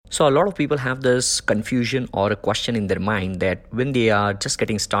So, a lot of people have this confusion or a question in their mind that when they are just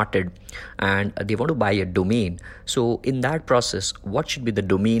getting started and they want to buy a domain, so in that process, what should be the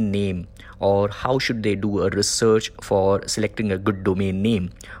domain name, or how should they do a research for selecting a good domain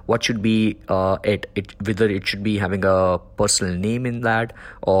name? What should be whether it should be having a personal name in that,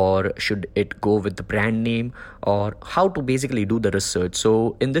 or should it go with the brand name, or how to basically do the research.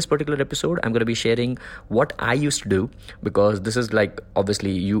 So, in this particular episode, I'm going to be sharing what I used to do, because this is like,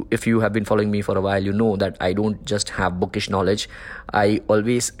 obviously, if you have been following me for a while, you know that I don't just have bookish knowledge. I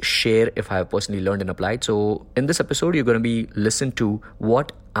always share if I have personally learned and applied. So in this episode, you're going to be listen to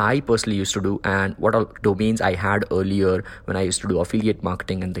what I personally used to do and what all domains I had earlier when I used to do affiliate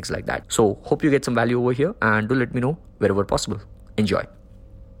marketing and things like that. So hope you get some value over here, and do let me know wherever possible. Enjoy.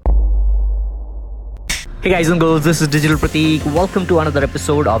 Hey guys and girls, this is Digital Pratik. Welcome to another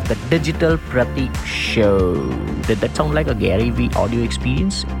episode of the Digital Pratik Show. Did that sound like a Gary Vee audio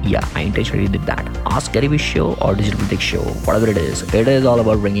experience? Yeah, I intentionally did that. Ask Gary Vee Show or Digital Pratik Show, whatever it is all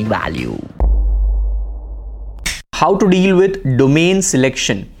about bringing value. How to deal with domain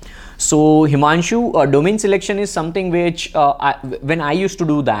selection. So Himanshu, domain selection is something which when I used to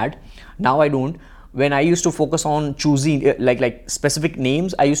do that, now I don't. When I used to focus on choosing like specific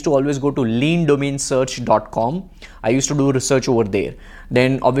names, I used to always go to leandomainsearch.com. I used to do research over there.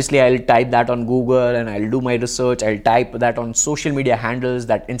 Then obviously I'll type that on Google and I'll do my research. I'll type that on social media handles,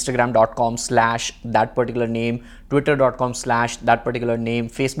 that instagram.com/that particular name, twitter.com/that particular name,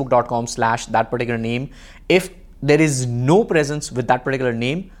 facebook.com/that particular name. If there is no presence with that particular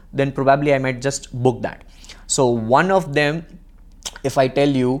name, then probably I might just book that. So one of them, if I tell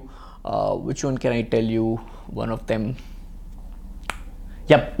you, which one can I tell you? One of them.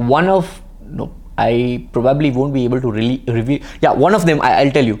 Yep, I probably won't be able to really reveal. Yeah, one of them I'll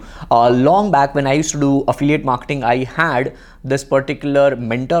tell you. Long back when I used to do affiliate marketing, I had this particular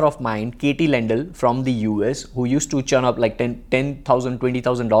mentor of mine, Katie Lendl from the US, who used to churn up like $10,000,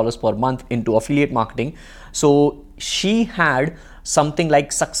 $20,000 per month into affiliate marketing. So she had something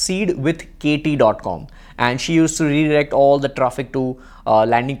like succeedwithkatie.com, and she used to redirect all the traffic to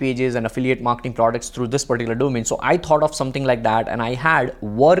landing pages and affiliate marketing products through this particular domain. So I thought of something like that, and I had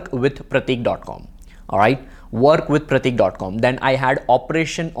workwithpratik.com. All right, workwithpratik.com. Then I had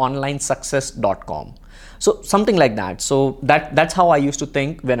operationonlinesuccess.com. So something like that. So that's how I used to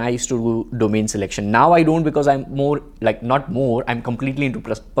think when I used to do domain selection. Now I don't, because I'm I'm completely into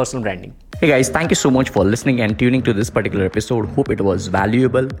personal branding. Hey guys, thank you so much for listening and tuning to this particular episode. Hope it was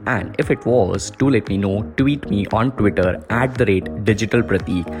valuable, and if it was, do let me know. Tweet me on Twitter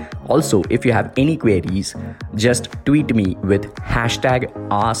 @DigitalPratik. Also, if you have any queries, just tweet me with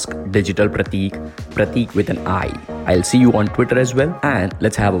 #AskDigitalPratik, Pratik with an I. I'll see you on Twitter as well, and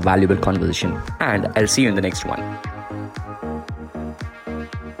let's have a valuable conversation. And I'll see you in the next one.